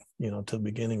back, to the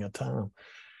beginning of time.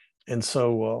 And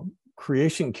so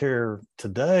creation care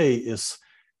today is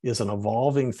an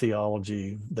evolving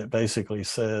theology that basically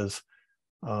says,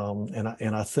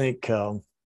 and I think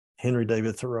Henry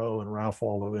David Thoreau and Ralph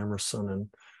Waldo Emerson and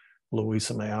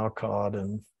Louisa May Alcott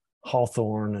and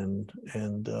Hawthorne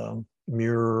and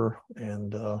Muir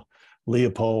and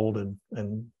Leopold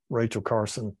and Rachel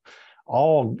Carson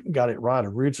all got it right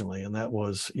originally. And that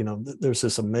was, there's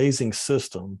this amazing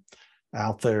system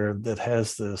out there that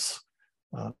has this,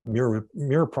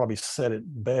 Muir probably said it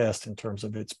best in terms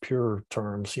of its pure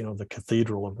terms, the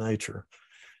cathedral of nature.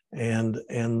 And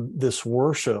this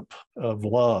worship of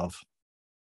love,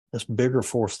 this bigger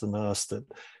force than us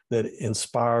that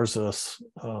inspires us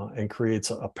and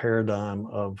creates a paradigm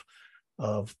of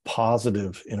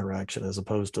positive interaction as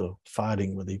opposed to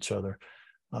fighting with each other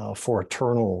for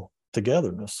eternal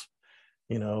togetherness,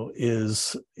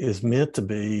 is meant to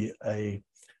be a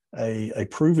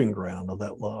proving ground of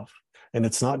that love. And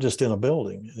it's not just in a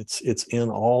building; it's in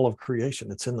all of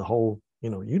creation. It's in the whole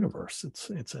universe.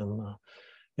 It's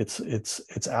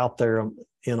out there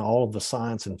in all of the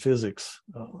science and physics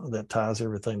that ties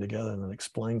everything together and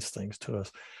explains things to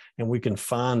us. And we can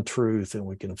find truth, and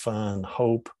we can find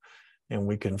hope, and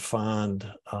we can find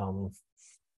a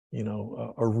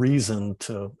reason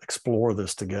to explore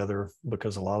this together,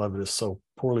 because a lot of it is so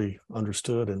poorly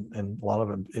understood, and a lot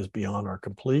of it is beyond our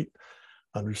complete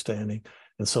understanding.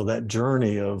 And so that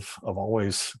journey of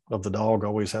the dog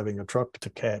always having a truck to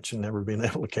catch and never being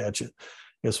able to catch it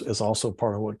is also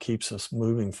part of what keeps us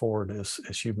moving forward as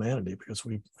humanity, because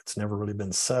it's never really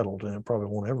been settled, and it probably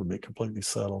won't ever be completely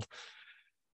settled.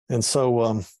 And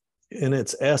so in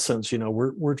its essence,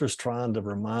 we're just trying to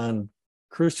remind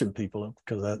Christian people,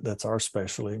 because that's our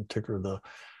specialty, in particular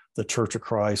the Church of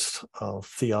Christ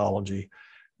theology,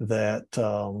 that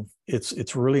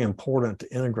it's really important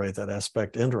to integrate that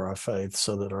aspect into our faith,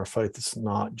 so that our faith is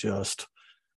not just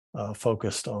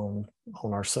focused on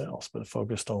ourselves, but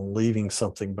focused on leaving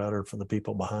something better for the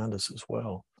people behind us as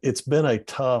well. It's been a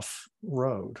tough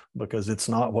road, because it's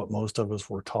not what most of us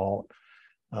were taught,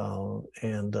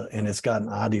 and it's gotten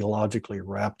ideologically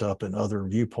wrapped up in other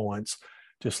viewpoints,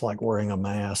 just like wearing a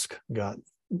mask got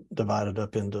divided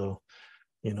up into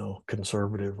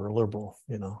conservative or liberal.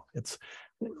 It's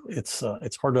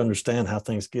hard to understand how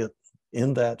things get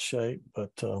in that shape,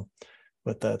 but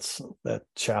that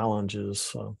challenge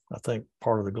is, I think,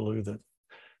 part of the glue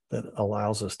that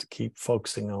allows us to keep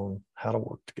focusing on how to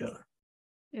work together.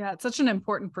 Yeah, it's such an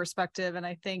important perspective. And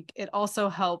I think it also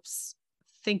helps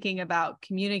thinking about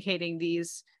communicating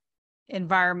these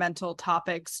environmental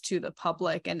topics to the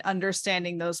public and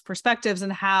understanding those perspectives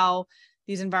and how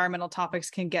these environmental topics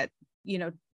can get,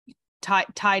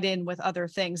 tied in with other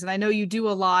things. And I know you do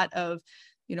a lot of,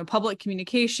 public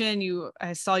communication.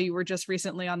 I saw you were just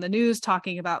recently on the news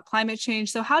talking about climate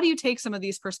change. So how do you take some of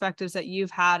these perspectives that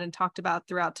you've had and talked about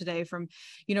throughout today from,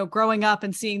 growing up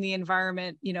and seeing the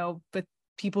environment, with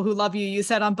people who love you, you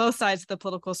said, on both sides of the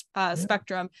political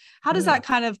spectrum. How does that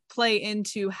kind of play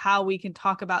into how we can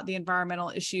talk about the environmental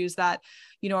issues that,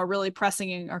 are really pressing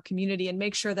in our community and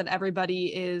make sure that everybody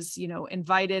is,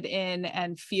 invited in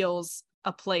and feels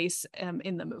a place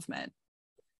in the movement?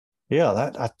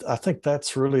 Yeah, I think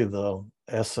that's really the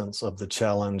essence of the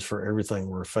challenge for everything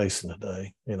we're facing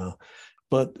today,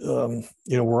 But,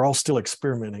 we're all still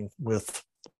experimenting with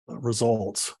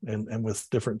results and with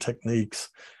different techniques.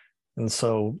 And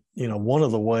so, one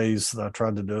of the ways that I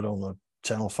tried to do it on the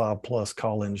Channel 5 Plus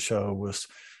call-in show was,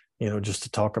 just to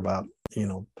talk about,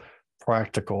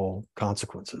 practical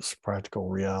consequences, practical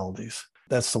realities.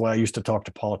 That's the way I used to talk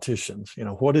to politicians.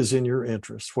 What is in your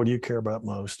interest? What do you care about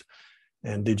most?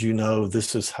 And did you know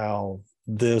this is how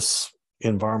this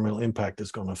environmental impact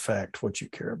is going to affect what you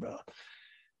care about?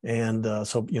 And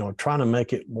so, trying to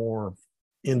make it more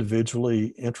individually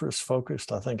interest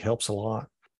focused, I think helps a lot.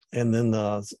 And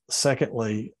then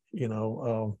secondly,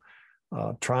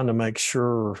 trying to make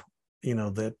sure,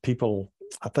 that people,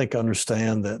 I think,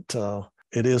 understand that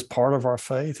it is part of our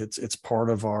faith. It's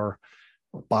part of our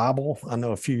Bible. I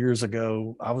know a few years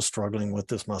ago, I was struggling with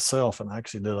this myself, and I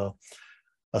actually did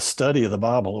a study of the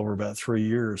Bible over about 3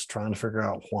 years, trying to figure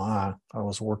out why I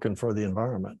was working for the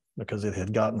environment, because it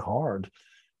had gotten hard.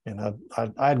 And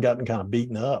I had gotten kind of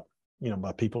beaten up,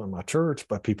 by people in my church,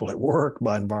 by people at work,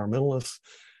 by environmentalists,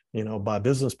 by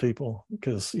business people,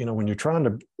 because, when you're trying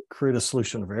to create a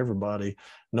solution for everybody,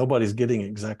 nobody's getting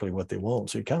exactly what they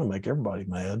want. So you kind of make everybody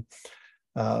mad.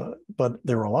 But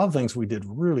there were a lot of things we did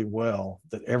really well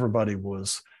that everybody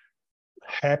was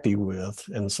happy with,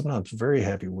 and sometimes very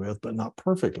happy with, but not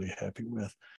perfectly happy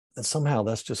with. And somehow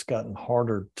that's just gotten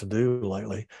harder to do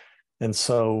lately. And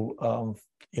so,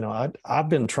 I've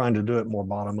been trying to do it more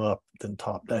bottom up than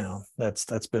top down.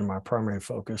 That's been my primary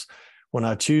focus. When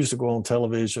I choose to go on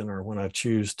television, or when I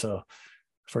choose to,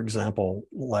 for example,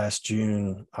 last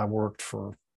June, I worked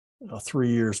for 3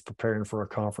 years preparing for a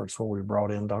conference where we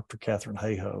brought in Dr. Katharine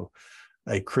Hayhoe,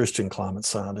 a Christian climate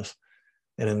scientist.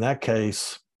 And in that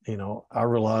case, I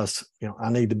realized, I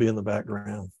need to be in the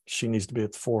background. She needs to be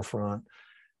at the forefront.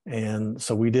 And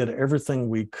so we did everything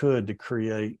we could to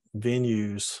create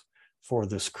venues for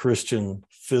this Christian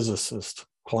physicist,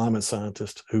 climate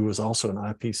scientist, who was also an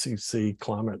IPCC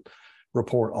climate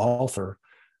report author,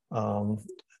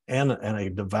 and a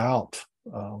devout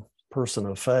person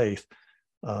of faith,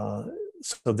 so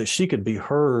that she could be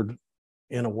heard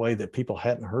in a way that people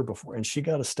hadn't heard before. And she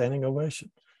got a standing ovation.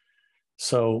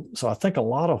 So I think a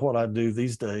lot of what I do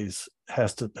these days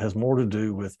has more to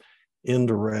do with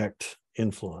indirect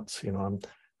influence.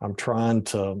 I'm trying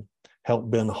to help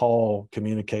Ben Hall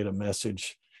communicate a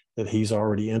message that he's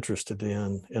already interested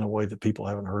in a way that people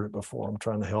haven't heard it before. I'm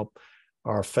trying to help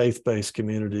our faith-based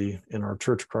community in our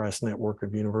Church of Christ network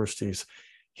of universities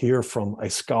hear from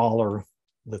a scholar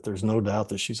that there's no doubt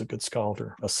that she's a good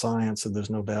scholar, a science, and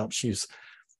there's no doubt she's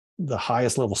the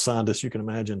highest level scientist you can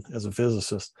imagine as a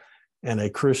physicist, and a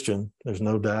Christian. There's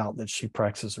no doubt that she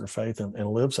practices her faith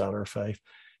and lives out her faith.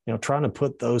 Trying to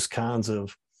put those kinds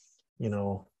of,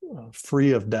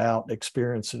 free of doubt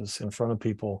experiences in front of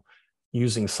people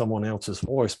using someone else's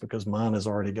voice, because mine has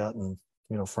already gotten,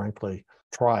 frankly,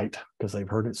 trite because they've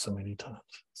heard it so many times.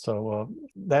 So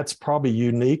that's probably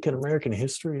unique in American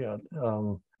history.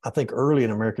 I think early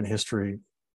in American history,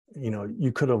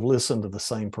 you could have listened to the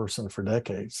same person for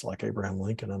decades, like Abraham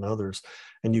Lincoln and others,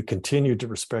 and you continued to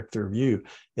respect their view.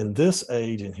 In this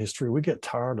age in history, we get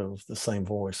tired of the same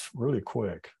voice really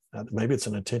quick. Maybe it's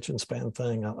an attention span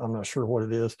thing. I'm not sure what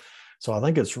it is. So I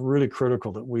think it's really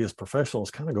critical that we as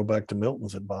professionals kind of go back to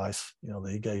Milton's advice,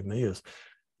 that he gave me is,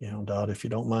 Dot, if you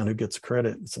don't mind who gets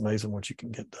credit, it's amazing what you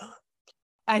can get done.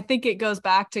 I think it goes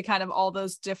back to kind of all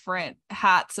those different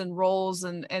hats and roles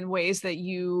and ways that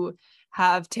you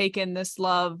have taken this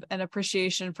love and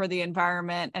appreciation for the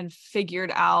environment and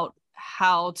figured out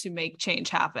how to make change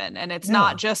happen. And it's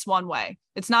not just one way.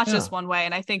 It's not just one way.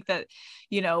 And I think that,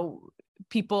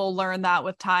 people learn that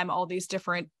with time, all these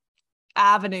different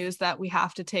avenues that we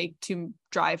have to take to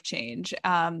drive change.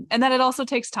 And that it also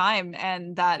takes time,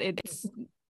 and that it's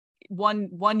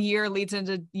one year leads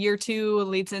into year two,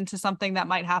 leads into something that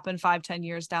might happen 5-10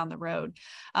 years down the road.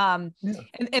 And through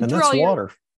that's all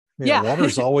water.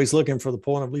 Water's yeah. always looking for the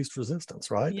point of least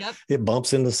resistance, right? Yep. It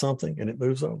bumps into something and it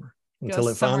moves over until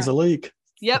Goes it finds a leak.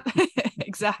 Yep,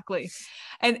 exactly.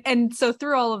 And so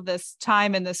through all of this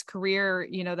time and this career,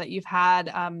 that you've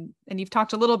had, and you've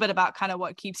talked a little bit about kind of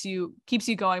what keeps you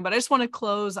going, but I just want to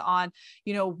close on,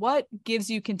 what gives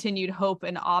you continued hope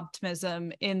and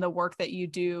optimism in the work that you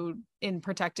do in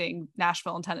protecting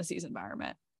Nashville and Tennessee's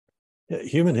environment? Yeah,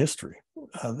 human history.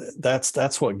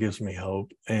 That's what gives me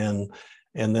hope. And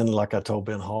then, like I told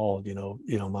Ben Hall,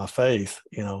 my faith,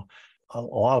 a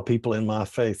lot of people in my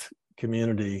faith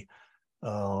community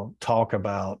talk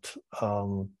about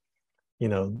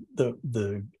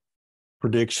the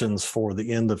predictions for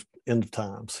the end of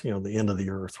times, the end of the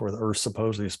earth, where the earth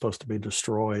supposedly is supposed to be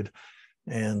destroyed,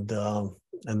 and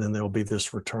then there'll be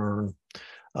this return.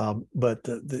 But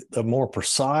the more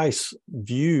precise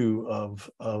view of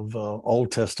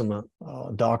Old Testament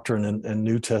doctrine and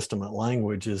New Testament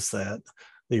language is that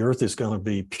the earth is going to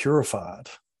be purified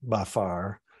by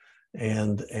fire,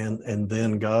 and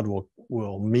then God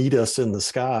will meet us in the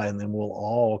sky, and then we'll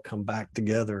all come back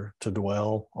together to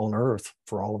dwell on earth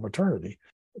for all of eternity.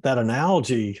 That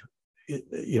analogy,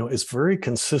 is very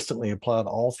consistently applied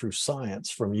all through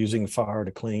science, from using fire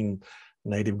to clean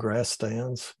native grass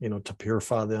stands, to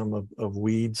purify them of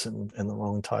weeds and the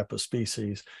wrong type of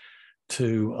species,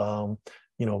 to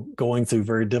going through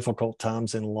very difficult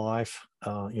times in life,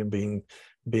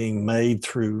 being made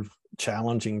through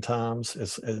challenging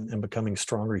times and becoming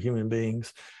stronger human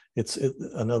beings.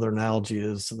 Another analogy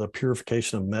is the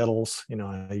purification of metals.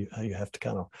 How you have to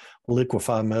kind of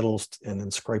liquefy metals and then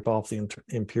scrape off the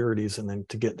impurities, and then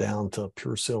to get down to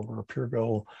pure silver or pure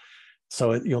gold.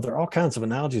 So there are all kinds of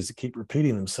analogies that keep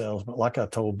repeating themselves. But like I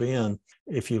told Ben,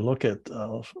 if you look at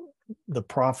the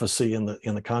prophecy in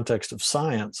the context of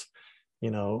science,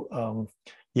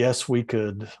 yes, we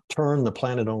could turn the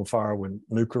planet on fire with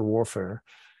nuclear warfare,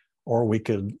 or we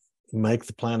could make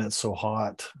the planet so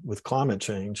hot with climate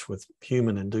change, with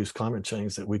human-induced climate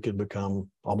change, that we could become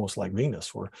almost like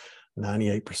Venus, where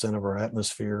 98% of our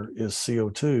atmosphere is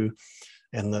CO2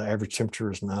 and the average temperature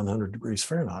is 900 degrees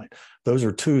Fahrenheit. Those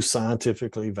are two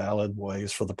scientifically valid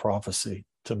ways for the prophecy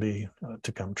to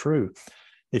come true.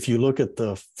 If you look at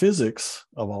the physics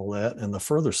of all that and the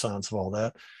further science of all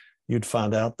that, you'd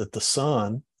find out that the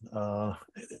sun,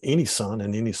 any sun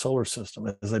in any solar system,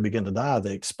 as they begin to die,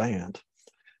 they expand.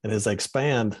 And as they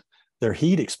expand, their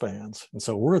heat expands. And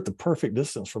so we're at the perfect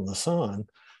distance from the sun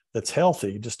that's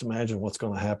healthy. Just imagine what's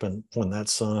going to happen when that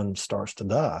sun starts to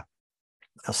die.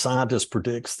 A scientist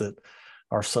predicts that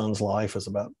our sun's life is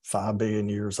about 5 billion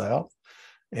years out.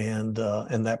 And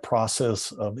that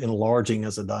process of enlarging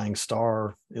as a dying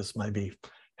star is maybe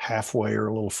halfway or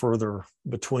a little further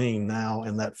between now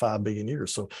and that 5 billion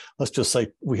years. So let's just say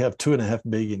we have 2.5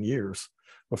 billion years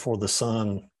before the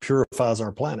sun purifies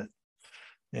our planet.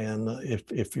 And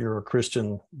if you're a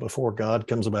Christian, before God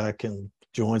comes back and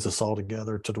joins us all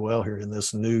together to dwell here in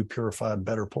this new, purified,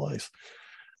 better place,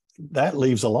 that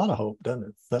leaves a lot of hope, doesn't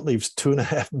it? That leaves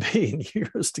 2.5 billion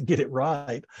years to get it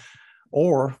right,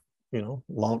 or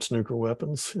launch nuclear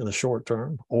weapons in the short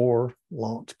term, or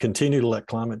continue to let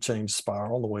climate change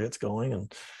spiral the way it's going,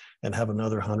 and have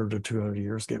another 100 to 200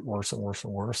 years get worse and worse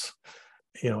and worse.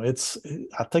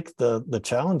 I think the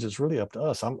challenge is really up to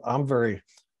us. I'm very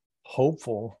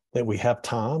hopeful that we have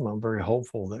time. I'm very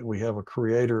hopeful that we have a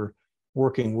creator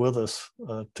working with us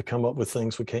to come up with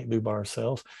things we can't do by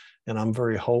ourselves. And I'm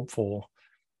very hopeful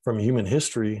from human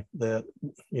history that,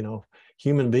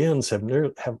 human beings have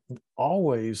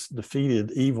always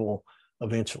defeated evil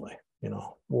eventually.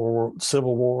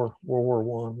 Civil War, World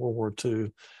War I, World War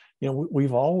II.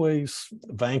 We've always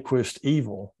vanquished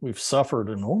evil. We've suffered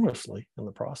enormously in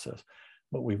the process,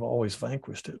 but we've always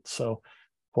vanquished it. So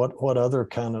what other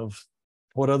kind of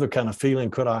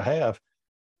feeling could I have?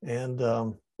 And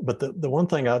but the one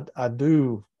thing I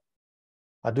do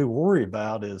worry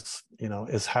about is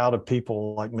how do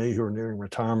people like me who are nearing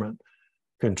retirement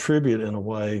contribute in a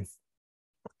way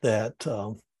that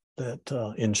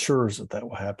ensures that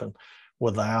will happen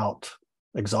without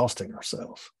exhausting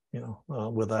ourselves,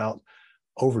 without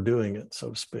overdoing it,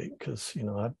 so to speak. Because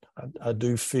I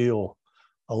do feel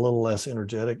a little less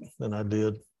energetic than I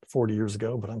did 40 years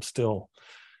ago, but I'm still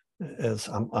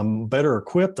I'm better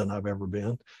equipped than I've ever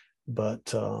been.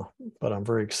 But I'm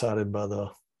very excited by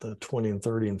the 20 and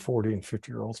 30 and 40 and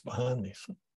 50-year-olds behind me.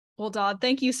 So. Well, Dodd,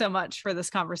 thank you so much for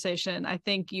this conversation. I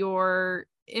think your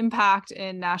impact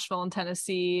in Nashville and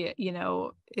Tennessee,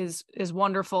 is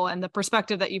wonderful, and the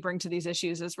perspective that you bring to these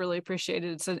issues is really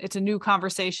appreciated. It's a new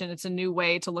conversation. It's a new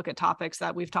way to look at topics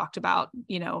that we've talked about,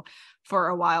 for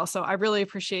a while. So I really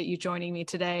appreciate you joining me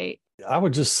today. I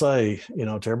would just say,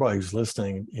 to everybody who's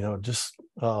listening, just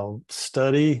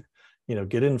study,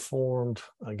 get informed,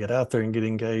 get out there and get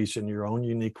engaged in your own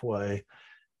unique way.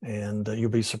 And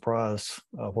you'll be surprised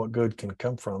what good can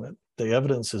come from it. The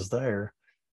evidence is there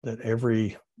that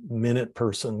every minute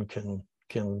person can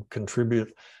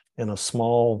contribute in a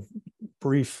small,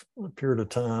 brief period of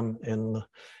time and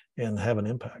have an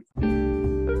impact.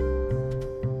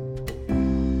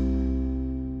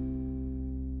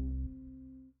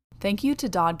 Thank you to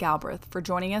Dodd Galbraith for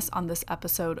joining us on this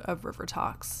episode of River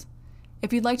Talks.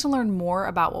 If you'd like to learn more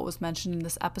about what was mentioned in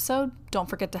this episode, don't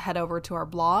forget to head over to our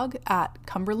blog at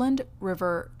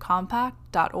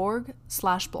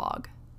cumberlandrivercompact.org/blog.